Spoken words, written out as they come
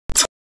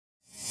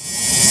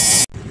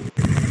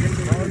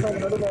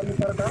Hi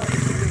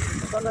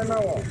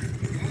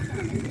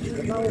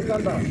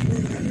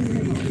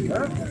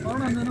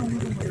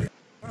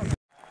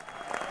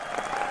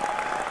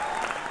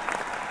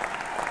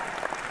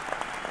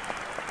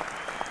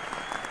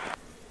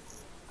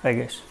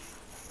guys,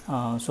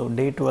 so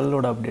day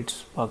 12 updates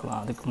பார்க்கலாம்.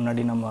 அதுக்கு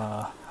முன்னாடி நம்ம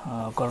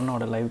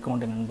கொரோனாவோட லைவ்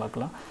கவுண்ட் என்னென்னு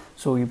பார்க்கலாம்.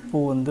 ஸோ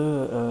இப்போது வந்து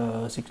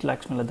 6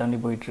 lakhs மேலே தாண்டி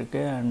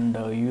போயிட்டுருக்கு. அண்ட்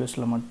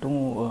யூஎஸில் மட்டும்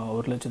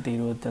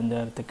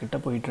 1,25,000 கிட்ட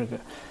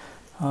போயிட்டுருக்கு.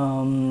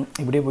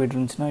 இப்படியே போயிட்டு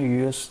இருந்துச்சுன்னா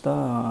யூஎஸ்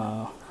தான்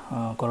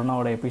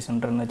கொரோனாவோட எபி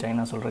சென்டர்னு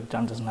சைனா சொல்கிறதுக்கு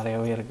சான்சஸ்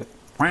நிறையாவே இருக்குது.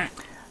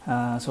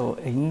 ஸோ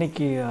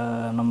இன்றைக்கி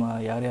நம்ம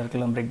யார்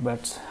யாருக்கெல்லாம்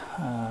பிரிக்பேட்ஸ்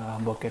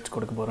பொக்கெட்ஸ்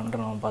கொடுக்க போகிறோன்ற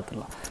நம்ம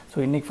பார்த்துடலாம். ஸோ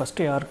இன்றைக்கி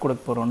ஃபஸ்ட்டு யாருக்கு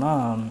கொடுக்க போகிறோன்னா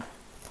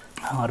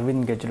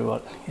அரவிந்த்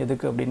கெஜ்ரிவால்.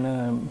 எதுக்கு அப்படின்னு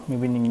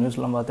மேபி நீங்கள்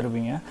நியூஸ்லாம்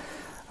பார்த்துருப்பீங்க.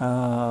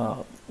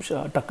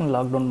 டக்குன்னு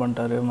லாக்டவுன்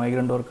பண்ணிட்டாரு.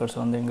 மைக்ரண்ட்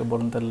ஒர்க்கர்ஸ் வந்து எங்கே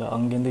போகிறோன்னு தெரில.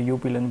 அங்கேருந்து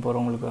யூபிலேருந்து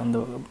போகிறவங்களுக்கு அந்த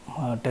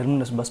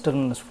பஸ்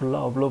டெர்மினஸ்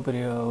ஃபுல்லாக அவ்வளோ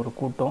பெரிய ஒரு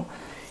கூட்டம்.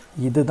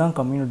 இதுதான்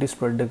கம்யூனிட்டி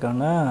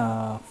ஸ்ப்ரெட்டுக்கான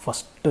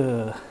ஃபஸ்ட்டு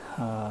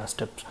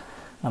ஸ்டெப்ஸ்.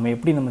 நம்ம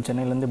எப்படி நம்ம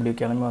சென்னையிலேருந்து இப்படி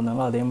கிளம்பி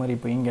வந்தாலும் அதே மாதிரி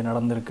இப்போ இங்கே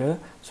நடந்திருக்கு.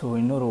 ஸோ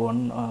இன்னொரு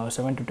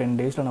 7 to 10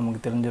 days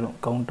நமக்கு தெரிஞ்சிடும்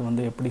கவுண்ட்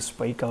வந்து எப்படி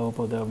ஸ்பைக் ஆக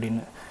போகுது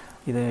அப்படின்னு.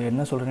 இது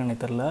என்ன சொல்கிறேன்னு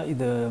எனக்கு தெரில.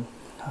 இது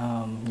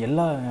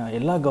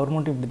எல்லா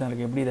கவர்மெண்ட்டும் இப்படி தான்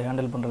இருக்குது. எப்படி இதை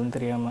ஹேண்டில் பண்ணுறதுன்னு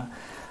தெரியாமல்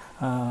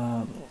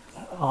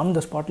ஆன் த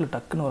ஸ்பாட்டில்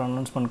டக்குன்னு ஒரு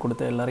அனௌன்ஸ்மெண்ட்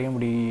கொடுத்து எல்லாரையும்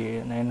இப்படி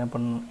என்ன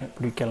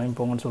இப்படி கிளம்பி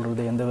போங்கன்னு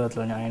சொல்கிறது எந்த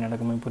விதத்தில் நியாயம்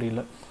நடக்குமே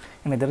புரியல.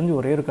 எனக்கு தெரிஞ்சு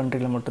ஒரே ஒரு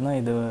கண்ட்ரியில் மட்டும்தான்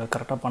இது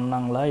கரெக்டாக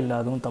பண்ணாங்களா இல்லை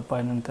அதுவும்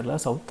தப்பாக என்னன்னு தெரியல.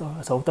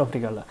 சவுத்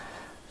ஆஃப்ரிக்காவில்.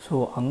 ஸோ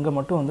அங்கே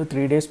மட்டும் வந்து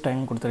 3 days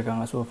டைம்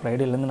கொடுத்துருக்காங்க. ஸோ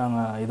ஃப்ரைடேலேருந்து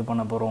நாங்கள் இது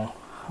பண்ண போகிறோம்,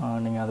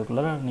 நீங்கள்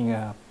அதுக்குள்ளே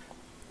நீங்கள்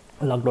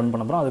லாக்டவுன்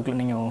பண்ண போகிறோம், அதுக்குள்ளே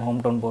நீங்கள்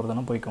ஹோம் டவுன்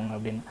போகிறதுனா போய்க்கோங்க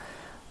அப்படின்னு.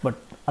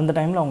 பட் அந்த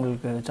டைமில்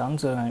அவங்களுக்கு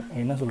சான்ஸ்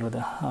என்ன சொல்கிறது,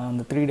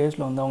 அந்த 3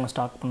 daysல வந்து அவங்க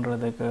ஸ்டார்ட்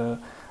பண்ணுறதுக்கு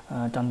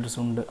சான்சஸ்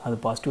உண்டு. அது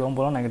பாசிட்டிவாகவும்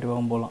போகலாம்,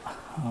 நெகட்டிவாகவும் போகலாம்.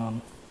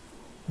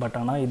 பட்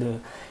ஆனால்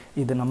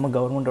இது நம்ம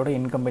கவர்மெண்ட்டோட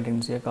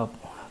இன்கம்பெட்டன்சியாக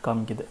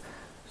காமிக்குது.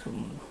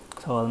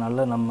 ஸோ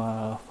அதனால் நம்ம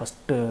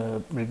ஃபஸ்ட்டு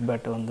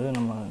பிரிக்பேட்டை வந்து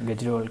நம்ம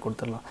கெஜ்ரிவால்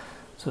கொடுத்துடலாம்.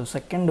 ஸோ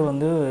செகண்டு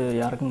வந்து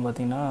யாருக்குன்னு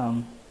பார்த்தீங்கன்னா,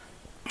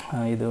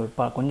 இது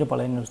கொஞ்சம்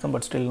பழைய நியூஸ் தான்,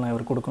 பட் ஸ்டில் நான்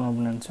இவர் கொடுக்கணும்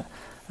அப்படின்னு நினச்சேன்.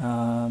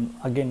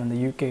 அகெயின் அந்த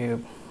UK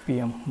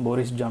PM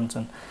Boris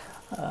Johnson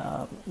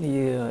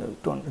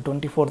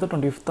 24th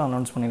 25th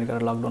announce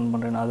பண்ணியிருக்காரு லாக்டவுன்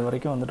பண்ணுறேன்னு. அது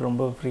வரைக்கும் வந்துட்டு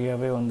ரொம்ப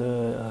ஃப்ரீயாகவே வந்து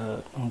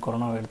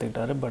கொரோனாவை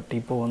எடுத்துக்கிட்டாரு. பட்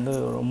இப்போது வந்து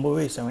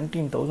ரொம்பவே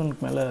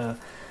 17,000க்கு மேலே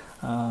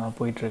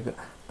போயிட்டுருக்கு.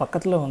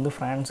 பக்கத்தில் வந்து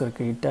ஃப்ரான்ஸ்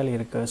இருக்குது, இட்டாலி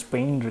இருக்குது,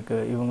 ஸ்பெயின்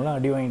இருக்குது. இவங்களாம்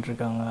அடி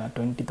வாங்கிட்டுருக்காங்க.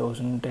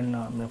 20,000 10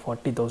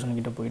 40,000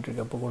 கிட்டே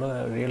போயிட்டுருக்கு. அப்போ கூட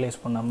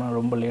ரியலைஸ் பண்ணாமல்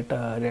ரொம்ப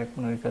லேட்டாக ரியாக்ட்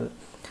பண்ணியிருக்காது.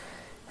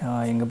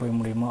 எங்கே போய்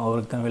முடியுமோ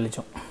அவருக்கு தான்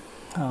வெளிச்சம்.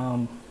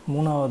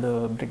 மூணாவது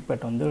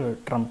பிரிக்பேட் வந்து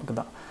ட்ரம்ப்புக்கு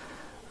தான்.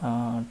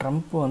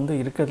 ட்ரம்ப் வந்து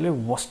இருக்கிறதுலே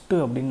ஒஸ்ட்டு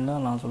அப்படின்னு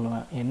தான் நான்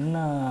சொல்லுவேன். என்ன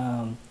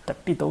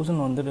 30,000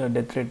 வந்து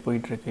டெத் ரேட்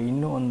போயிட்டுருக்கு.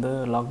 இன்னும் வந்து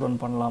லாக்டவுன்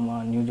பண்ணலாமா,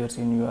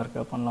 நியூஜெர்சி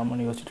நியூயார்க்கை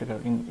பண்ணலாமான்னு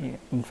யோசிச்சுட்ருக்காரு.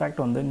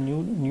 இன்ஃபேக்ட் வந்து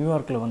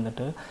நியூயார்க்கில்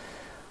வந்துட்டு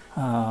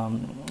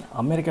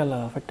அமெரிக்காவில்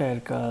அஃபெக்ட்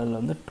ஆகிருக்க அதில்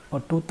வந்து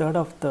 2/3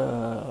 ஆஃப் த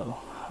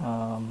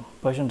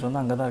பர்சன்ஸ்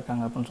வந்து அங்கே தான்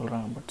இருக்காங்க அப்படின்னு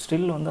சொல்கிறாங்க. பட்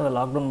ஸ்டில் வந்து அதை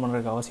லாக்டவுன்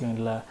பண்ணுறதுக்கு அவசியம்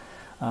இல்லை,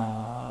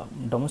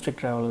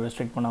 டொமஸ்டிக் ட்ராவல்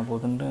ரெஸ்ட்ரிக்ட் பண்ணால்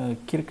போகுதுன்ட்டு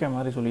கிறுக்க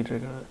மாதிரி சொல்லிகிட்டு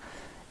இருக்காரு.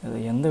 இது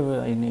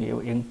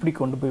எப்படி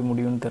கொண்டு போய்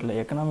முடியும்னு தெரில.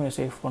 எக்கனாமியை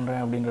சேஃப்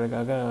பண்ணுறேன்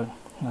அப்படின்றதுக்காக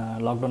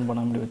லாக்டவுன்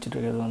பண்ண முடியும் வச்சுட்டு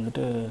இருக்கிறது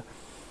வந்துட்டு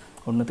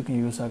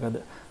ஒன்றுத்துக்கும் யூஸ் ஆகாது.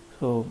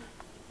 ஸோ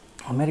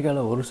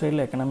அமெரிக்காவில் ஒரு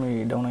சைடில் எக்கனாமி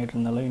டவுன் ஆகிட்டு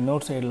இருந்தாலும்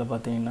இன்னொரு சைடில்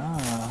பார்த்தீங்கன்னா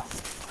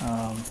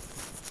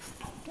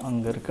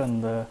அங்கே இருக்க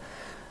அந்த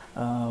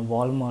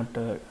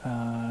வால்மார்ட்டு,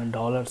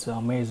 டாலர்ஸ்,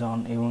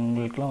 அமேசான்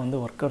இவங்களுக்கெலாம் வந்து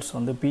ஒர்க்கர்ஸ்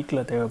வந்து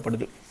பீக்கில்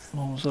தேவைப்படுது.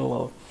 ஸோ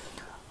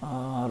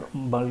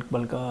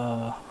பல்காக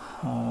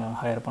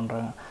ஹையர்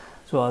பண்ணுறாங்க.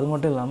 ஸோ அது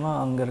மட்டும் இல்லாமல்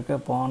அங்கே இருக்க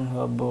பான்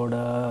ஹப்போட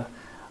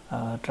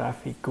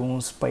டிராஃபிக்கும்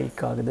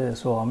ஸ்பைக் ஆகுது.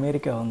 ஸோ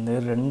அமெரிக்கா வந்து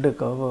 2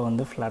 கர்வை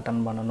வந்து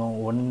ஃப்ளாட்டன் பண்ணணும்.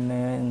 ஒன்று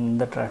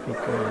இந்த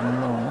டிராஃபிக்கு,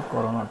 இன்னொன்று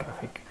corona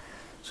traffic.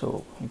 So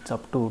it's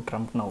up to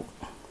Trump now.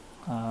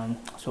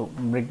 So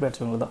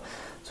பிரிக்பேட்ஸ் இவங்க தான்.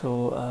 ஸோ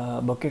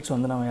பக்கெட்ஸ்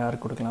வந்து நம்ம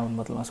யாருக்கு கொடுக்கலாம்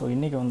அப்படின்னு பார்த்தலாம். ஸோ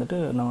இன்றைக்கி வந்துட்டு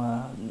நம்ம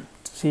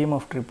CM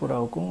ஆஃப்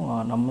ட்ரிபுராவுக்கும்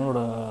நம்மளோட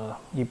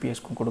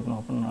EPSக்கும் கொடுக்கணும்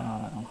அப்படின்னு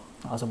நான்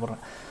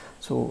ஆசைப்பட்றேன்.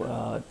 ஸோ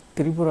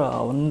திரிபுரா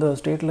அந்த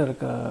ஸ்டேட்டில்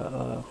இருக்க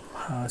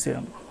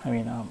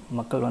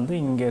மக்கள் வந்து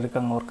இங்கே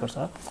இருக்காங்க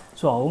ஒர்க்கர்ஸாக.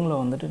 ஸோ அவங்கள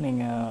வந்துட்டு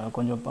நீங்கள்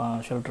கொஞ்சம்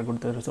ஷெல்டர்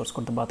கொடுத்து ரிசோர்ஸ்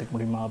கொடுத்து பார்த்துக்க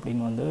முடியுமா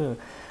அப்படின்னு வந்து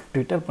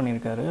ட்விட்டர்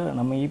பண்ணியிருக்காரு.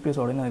 நம்ம EPS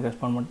உடனே அதுக்கு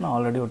ரெஸ்பாண்ட் பண்ணிட்டு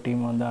ஆல்ரெடி ஒரு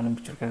டீம் வந்து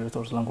அனுப்பிச்சிருக்காரு,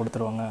 ரிசோர்ஸ்லாம்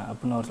கொடுத்துருவாங்க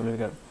அப்படின்னு அவர்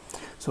சொல்லியிருக்காரு.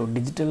 ஸோ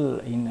டிஜிட்டல்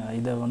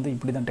இதை வந்து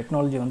இப்படி தான்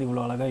டெக்னாலஜி வந்து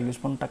இவ்வளோ அழகாக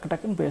யூஸ் பண்ணி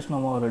டக்குன்னு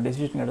பேசணுமா, ஒரு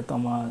டெசிஷன்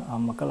எடுத்தோமா,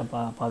 மக்களை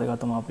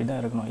பாதுகாத்தோமா அப்படி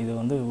தான் இருக்கணும். இது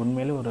வந்து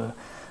உண்மையிலே ஒரு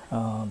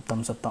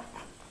தம்ஸ்அப் தான்.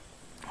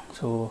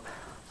 ஸோ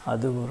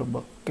அது ஒரு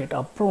பக்கெட்.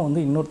 அப்புறம்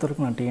வந்து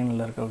இன்னொருத்தருக்கு நான் TNL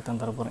இருக்கிறதுக்கு தான்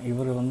தரப்போகிறேன்.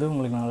 இவர் வந்து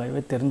உங்களுக்கு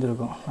நல்லாவே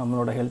தெரிஞ்சிருக்கும்,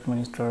 நம்மளோட health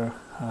minister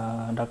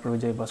doctor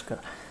VijayaBhaskar.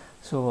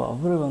 So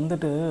அவர்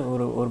வந்துட்டு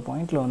ஒரு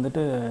பாயிண்டில்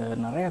வந்துட்டு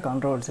நிறையா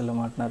கான்ட்ரவர்சியில்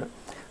மாட்டினார்.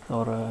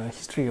 ஒரு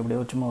ஹிஸ்ட்ரி அப்படியே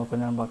சும்மா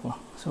கொஞ்ச நேரம் பார்க்கலாம்.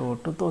 ஸோ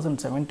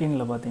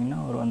 2017 பார்த்திங்கன்னா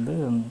அவர் வந்து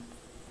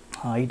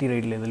IT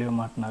ரைடில் எதுலேயோ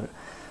மாட்டினார்.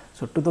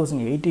 ஸோ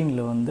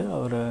 2018 வந்து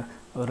அவர்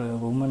ஒரு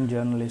உமன்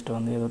ஜேர்னலிஸ்ட்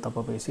வந்து ஏதோ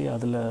தப்பாக பேசி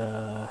அதில்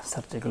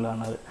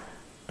சர்ச்சைக்குள்ளானது.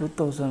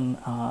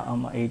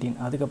 2018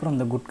 அதுக்கப்புறம்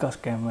இந்த குட்கா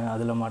ஸ்கேமு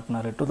அதில்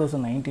மாட்டினார்.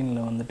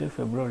 2019 வந்துட்டு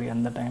ஃபெப்ரவரி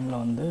அந்த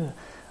டைமில் வந்து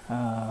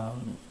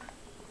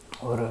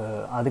ஒரு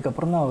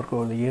அதுக்கப்புறம் தான் அவருக்கு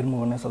ஒரு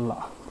ஏர்மூவனே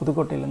சொல்லலாம்.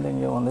 புதுக்கோட்டையிலேருந்து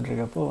எங்கேயோ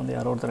வந்துட்டுருக்கப்போ வந்து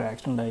யாரோ ஒருத்தர்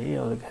ஆக்சிடெண்ட் ஆகி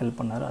அவருக்கு ஹெல்ப்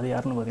பண்ணார். அது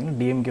யாருன்னு பார்த்தீங்கன்னா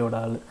டிஎம்கேவோட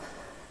ஆள்.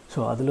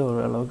 ஸோ அதில் ஒரு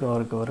அளவுக்கு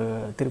அவருக்கு ஒரு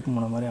திருப்பு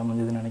முனை மாதிரி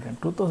அமைஞ்சதுன்னு நினைக்கிறேன்.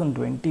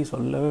 2020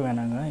 சொல்லவே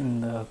வேணாங்க.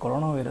 இந்த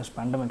கொரோனா வைரஸ்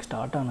பேண்டமிக்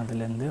ஸ்டார்ட்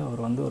ஆனதுலேருந்து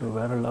அவர் வந்து ஒரு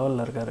வேறு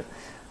லெவலில் இருக்கார்.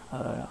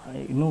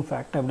 இன்னும்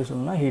ஃபேக்ட் அப்படி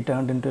சொல்லணும்னா he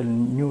turned into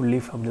new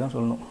leaf அப்படி தான்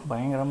சொல்லணும்.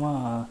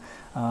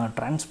 பயங்கரமாக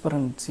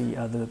ட்ரான்ஸ்பரன்சி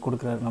அது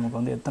கொடுக்குறாரு. நமக்கு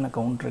வந்து எத்தனை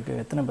கவுண்ட்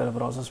இருக்குது, எத்தனை பேரை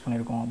ப்ராசஸ்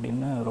பண்ணியிருக்கோம்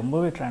அப்படின்னு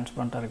ரொம்பவே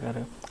ட்ரான்ஸ்பரண்ட்டாக இருக்கார்.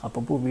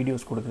 அப்பப்போ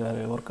வீடியோஸ்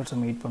கொடுக்குறாரு, ஒர்க்கர்ஸை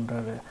மீட்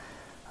பண்ணுறாரு.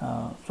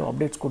 ஸோ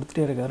அப்டேட்ஸ்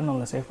கொடுத்துட்டே இருக்காரு.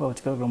 நம்மளை சேஃபாக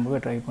வச்சுக்கிறதுக்கு ரொம்பவே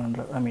ட்ரை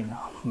பண்ணுறாரு. ஐ மீன்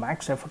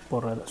மேக்ஸ் எஃபர்ட்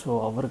போடுறாரு. ஸோ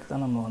அவருக்கு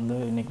தான் நம்ம வந்து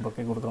இன்றைக்கி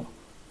பக்கே கொடுக்குறோம்.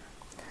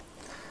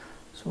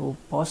 ஸோ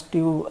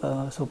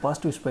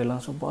பாசிட்டிவ்ஸ்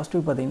போயிடலாம். ஸோ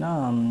பாசிட்டிவ் பார்த்திங்கன்னா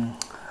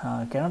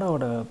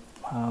கனடாவோட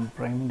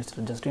ப்ரைம்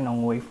மினிஸ்டர் ஜஸ்டின்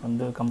அவங்க ஒய்ஃப்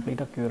வந்து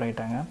கம்ப்ளீட்டாக க்யூர்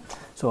ஆகிட்டாங்க.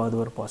 ஸோ அது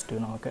ஒரு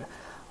பாசிட்டிவ் நமக்கு.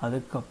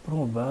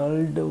 அதுக்கப்புறம்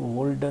வேர்ல்டு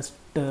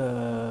ஓல்டஸ்ட்டு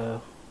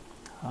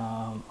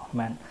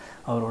மேன்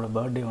அவரோட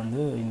பர்த்டே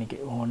வந்து இன்றைக்கி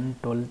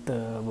 112th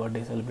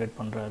பர்த்டே செலிப்ரேட்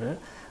பண்ணுறாரு.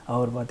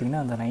 அவர்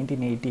பார்த்திங்கன்னா அந்த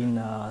 1918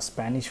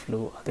 ஸ்பானிஷ் ஃப்ளூ,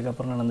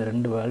 அதுக்கப்புறம் நடந்த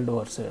 2 வேர்ல்டு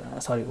வார்ஸு,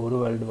 ஒரு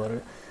வேர்ல்டு வார்,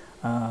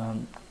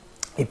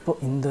 இப்போ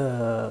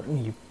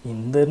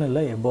இந்தன்னு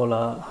இல்லை,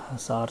 எபோலா,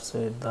 சார்ஸு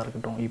இதாக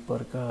இருக்கட்டும், இப்போ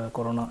இருக்க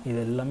கொரோனா, இது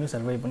எல்லாமே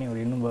சர்வை பண்ணி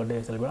அவர் இன்னும்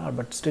பர்த்டே செலிப்ரேட்.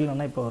 பட் ஸ்டில்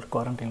ஆனால் இப்போ அவர்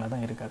குவாரண்டைனில்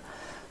தான் இருக்கார்.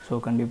 ஸோ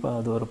கண்டிப்பாக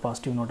அது ஒரு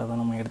பாசிட்டிவ் நோட்டாக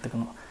தான் நம்ம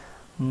எடுத்துக்கணும்.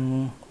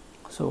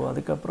 ஸோ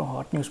அதுக்கப்புறம்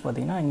ஹாட் நியூஸ்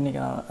பார்த்திங்கன்னா இன்றைக்கி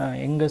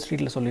எங்கள்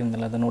ஸ்ட்ரீட்டில்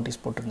சொல்லியிருந்தேன்ல, அந்த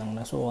நோட்டீஸ்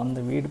போட்டிருந்தாங்களே. ஸோ அந்த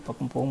வீடு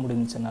பக்கம் போக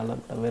முடிஞ்சுனால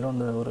வெறும்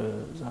அந்த ஒரு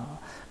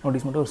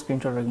நோட்டீஸ் மட்டும் ஒரு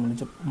ஸ்க்ரீன்ஷாட் எடுக்க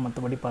முடிஞ்சு.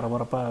 மற்றபடி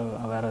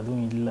பரபரப்பாக வேறு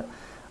எதுவும் இல்லை.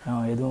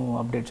 எதுவும்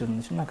அப்டேட்ஸ்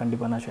இருந்துச்சுன்னா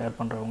கண்டிப்பாக நான் ஷேர்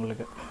பண்ணுறேன்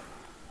உங்களுக்கு.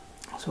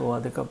 ஸோ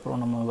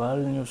அதுக்கப்புறம் நம்ம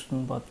வேர்ல்டு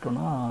நியூஸ்ன்னு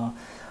பார்த்தோன்னா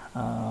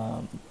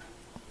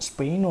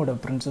ஸ்பெயினோட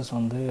பிரின்சஸ்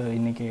வந்து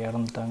இன்றைக்கி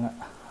இறந்துட்டாங்க.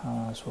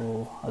 ஸோ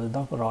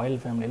அதுதான் இப்போ ராயல்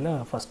ஃபேமிலியில்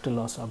ஃபஸ்ட்டு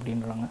லாஸ்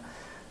அப்படின்றாங்க.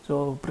 ஸோ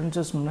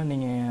பிரின்சஸ்னால்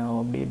நீங்கள்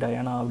அப்படி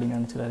டயானா அப்படின்னு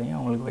நினச்சிடாதீங்க,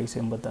 அவங்களுக்கு வயசு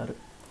 86.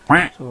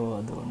 ஸோ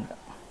அது ஒன்று.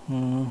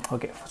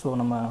 ஓகே, ஸோ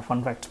நம்ம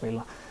ஃபன் ஃபேக்ட்ஸ்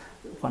போயிடலாம்.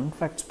 ஃபன்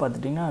ஃபேக்ட்ஸ்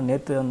பார்த்துட்டிங்கன்னா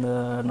நேற்று அந்த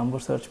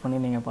நம்பர் சர்ச் பண்ணி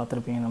நீங்கள்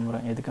பார்த்துருப்பீங்க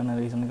நம்புகிறேன். எதுக்கான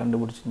ரீசன்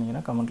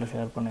கண்டுபிடிச்சிருந்தீங்கன்னா கமெண்ட்டில்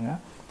ஷேர் பண்ணுங்கள்.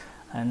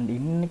 அண்ட்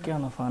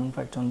இன்றைக்கான ஃபன்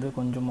ஃபேக்ட்ஸ் வந்து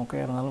கொஞ்சம்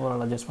மொக்கையாக இருந்தாலும் ஒரு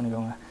அட்ஜஸ்ட்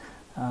பண்ணிக்கோங்க.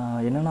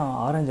 என்னென்னா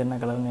ஆரஞ்சு என்ன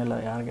கலர்னு இல்லை,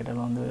 யார்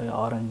கேட்டாலும் வந்து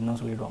ஆரஞ்சுன்னு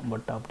தான் சொல்லிவிடுவோம்.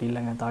 பட் அப்படி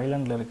இல்லைங்க,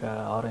 தாய்லாண்டில் இருக்க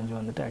ஆரஞ்சு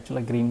வந்துட்டு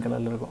ஆக்சுவலாக க்ரீன்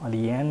கலரில் இருக்கும். அது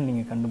ஏன்னு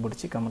நீங்கள்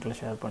கண்டுபிடிச்சி கமெண்ட்டில்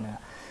ஷேர்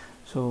பண்ணுங்கள்.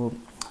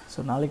 ஸோ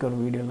நாளைக்கு ஒரு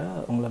வீடியோவில்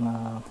உங்களை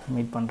நான்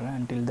மீட் பண்ணுறேன்.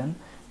 Until then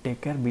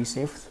take care, be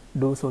safe,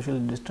 two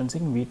social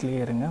distancing, வீட்லேயே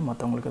இருங்க,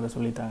 மற்றவங்களுக்கு அதை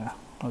சொல்லித்தாங்க.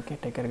 ஓகே,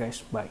 டேக் கேர்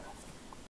கைஸ், பாய்.